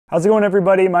How's it going,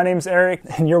 everybody? My name's Eric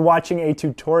and you're watching a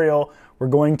tutorial. We're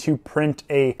going to print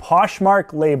a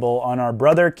Poshmark label on our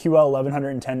Brother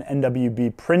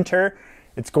QL1110NWB printer.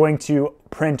 It's going to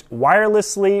print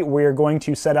wirelessly. We're going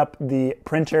to set up the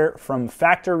printer from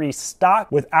factory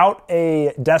stock without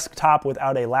a desktop,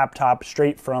 without a laptop,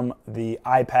 straight from the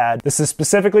iPad. This is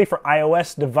specifically for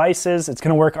iOS devices. It's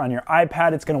gonna work on your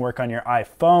iPad, it's gonna work on your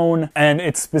iPhone, and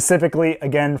it's specifically,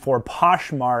 again, for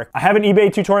Poshmark. I have an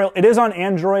eBay tutorial. It is on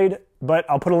Android, but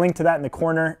I'll put a link to that in the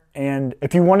corner. And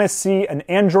if you want to see an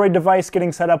Android device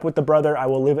getting set up with the Brother, I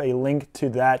will leave a link to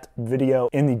that video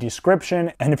in the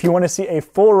description. And if you want to see a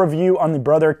full review on the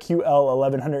Brother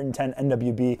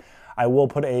QL1110NWB, I will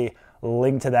put a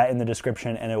link to that in the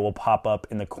description and it will pop up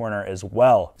in the corner as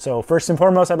well. So first and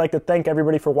foremost, I'd like to thank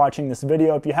everybody for watching this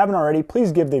video. If you haven't already,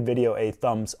 please give the video a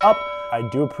thumbs up. I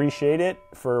do appreciate it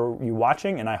for you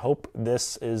watching, and I hope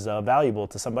this is valuable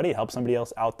to somebody, help somebody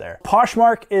else out there.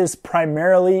 Poshmark is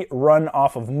primarily run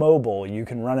off of mobile. You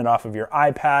can run it off of your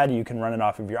iPad, you can run it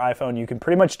off of your iPhone, you can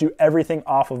pretty much do everything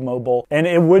off of mobile, and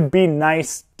it would be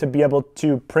nice to be able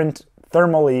to print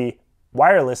thermally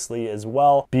wirelessly as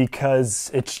well, because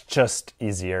it's just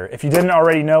easier. If you didn't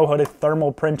already know what a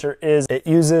thermal printer is, it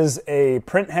uses a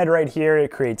print head right here.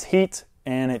 It creates heat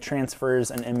and it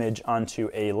transfers an image onto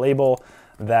a label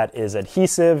that is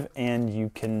adhesive, and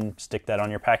you can stick that on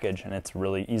your package, and it's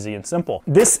really easy and simple.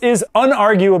 This is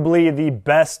unarguably the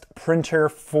best printer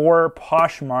for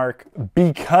Poshmark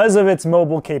because of its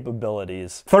mobile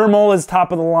capabilities. Thermal is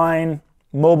top of the line.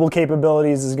 Mobile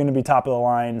capabilities is going to be top of the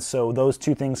line, so those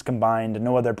two things combined,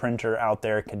 no other printer out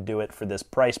there can do it for this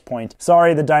price point.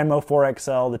 Sorry, the Dymo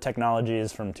 4XL, the technology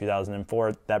is from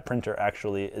 2004. That printer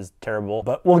actually is terrible,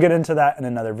 but we'll get into that in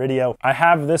another video. I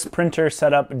have this printer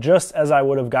set up just as I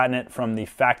would have gotten it from the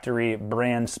factory,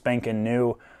 brand spanking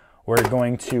new. We're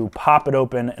going to pop it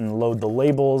open and load the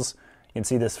labels. You can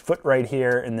see this foot right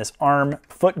here and this arm.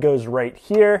 Foot goes right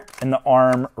here and the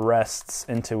arm rests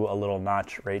into a little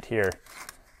notch right here.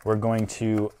 We're going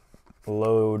to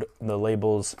load the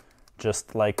labels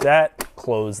just like that,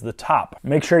 close the top.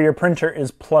 Make sure your printer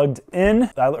is plugged in.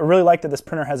 I really like that this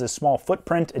printer has a small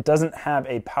footprint. It doesn't have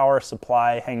a power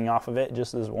supply hanging off of it,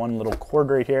 just this one little cord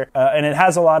right here. And it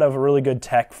has a lot of really good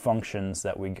tech functions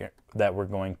that we're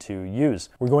going to use.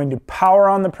 We're going to power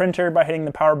on the printer by hitting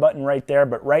the power button right there,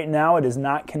 but right now it is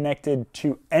not connected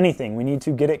to anything. We need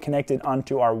to get it connected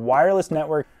onto our wireless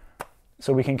network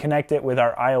so we can connect it with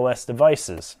our iOS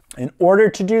devices. In order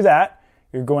to do that,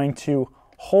 you're going to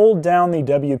hold down the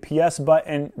WPS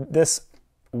button. This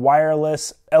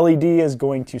wireless LED is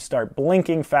going to start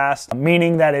blinking fast,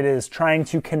 meaning that it is trying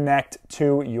to connect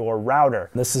to your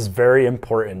router. This is very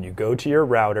important. You go to your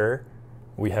router.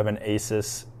 We have an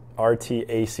Asus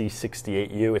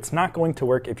RT-AC68U. It's not going to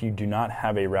work if you do not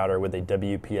have a router with a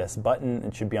WPS button.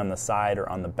 It should be on the side or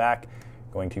on the back.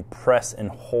 Going to press and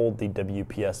hold the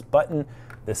WPS button.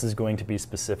 This is going to be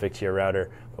specific to your router,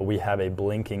 but we have a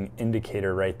blinking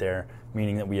indicator right there,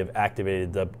 meaning that we have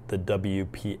activated the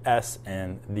WPS,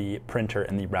 and the printer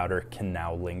and the router can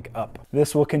now link up.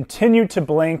 This will continue to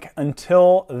blink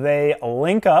until they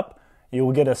link up. You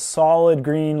will get a solid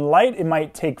green light. It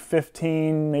might take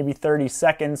 15, maybe 30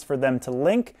 seconds for them to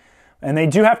link. And they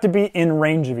do have to be in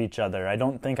range of each other. I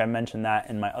don't think I mentioned that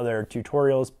in my other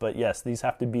tutorials, but yes, these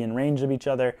have to be in range of each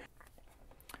other.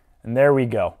 And there we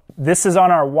go. This is on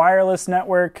our wireless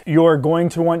network. You're going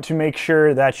to want to make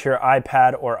sure that your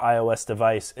iPad or iOS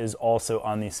device is also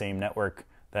on the same network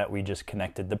that we just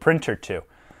connected the printer to.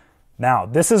 Now,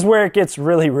 this is where it gets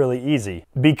really, really easy.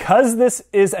 Because this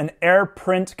is an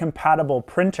AirPrint compatible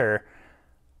printer,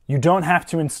 you don't have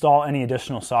to install any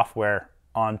additional software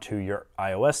onto your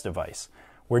iOS device.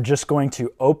 We're just going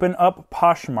to open up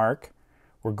Poshmark.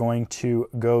 We're going to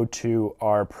go to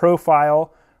our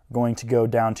profile, going to go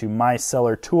down to My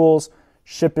Seller Tools,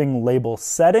 Shipping Label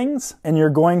Settings, and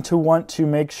you're going to want to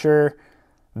make sure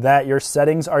that your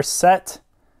settings are set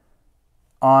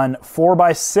on 4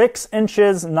 by 6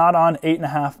 inches, not on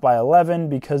 8.5 by 11,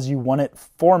 because you want it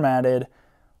formatted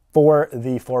for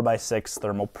the 4 by 6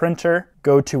 thermal printer.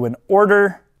 Go to an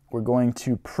order. We're going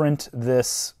to print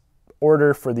this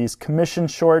order for these commission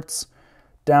shorts.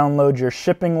 Download your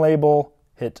shipping label,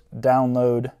 hit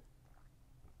download.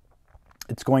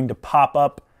 It's going to pop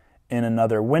up in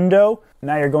another window.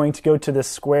 Now you're going to go to the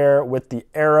square with the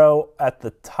arrow at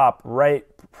the top right,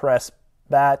 press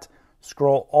that,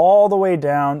 scroll all the way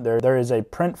down. There is a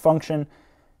print function.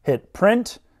 Hit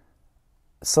print.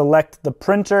 Select the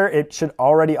printer. It should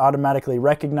already automatically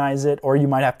recognize it, or you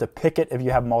might have to pick it if you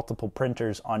have multiple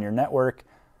printers on your network.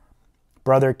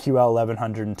 Brother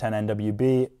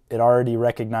QL1110NWB. it already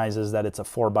recognizes that it's a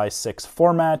 4x6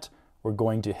 format. We're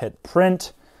going to hit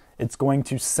print. It's going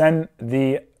to send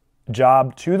the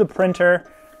job to the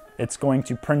printer. It's going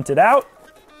to print it out.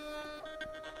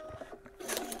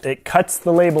 It cuts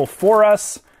the label for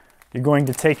us. You're going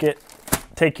to take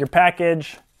your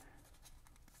package,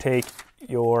 take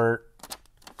your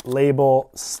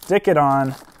label, stick it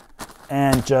on,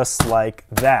 and just like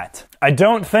that. I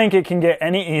don't think it can get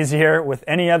any easier with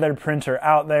any other printer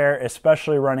out there,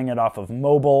 especially running it off of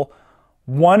mobile.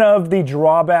 One of the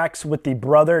drawbacks with the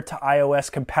Brother to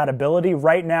iOS compatibility,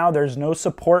 right now there's no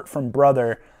support from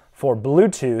Brother for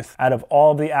Bluetooth. Out of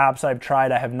all the apps I've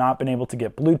tried, I have not been able to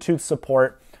get Bluetooth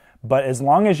support. But as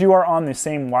long as you are on the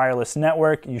same wireless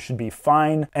network, you should be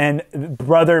fine. And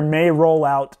Brother may roll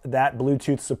out that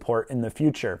Bluetooth support in the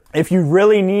future. If you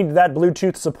really need that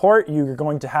Bluetooth support, you're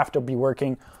going to have to be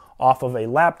working off of a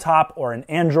laptop or an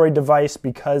Android device,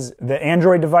 because the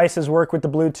Android devices work with the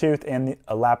Bluetooth and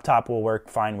a laptop will work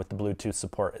fine with the Bluetooth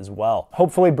support as well.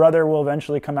 Hopefully Brother will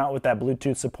eventually come out with that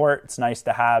Bluetooth support. It's nice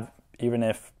to have, even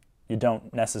if you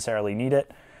don't necessarily need it.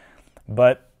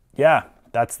 But yeah,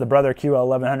 that's the Brother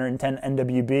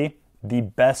QL1110NWB, the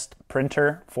best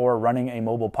printer for running a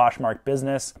mobile Poshmark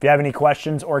business. If you have any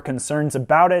questions or concerns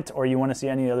about it, or you want to see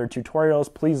any other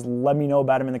tutorials, please let me know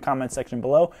about them in the comment section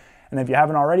below. And if you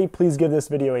haven't already, please give this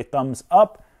video a thumbs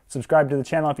up. Subscribe to the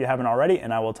channel if you haven't already,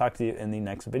 and I will talk to you in the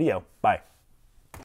next video. Bye.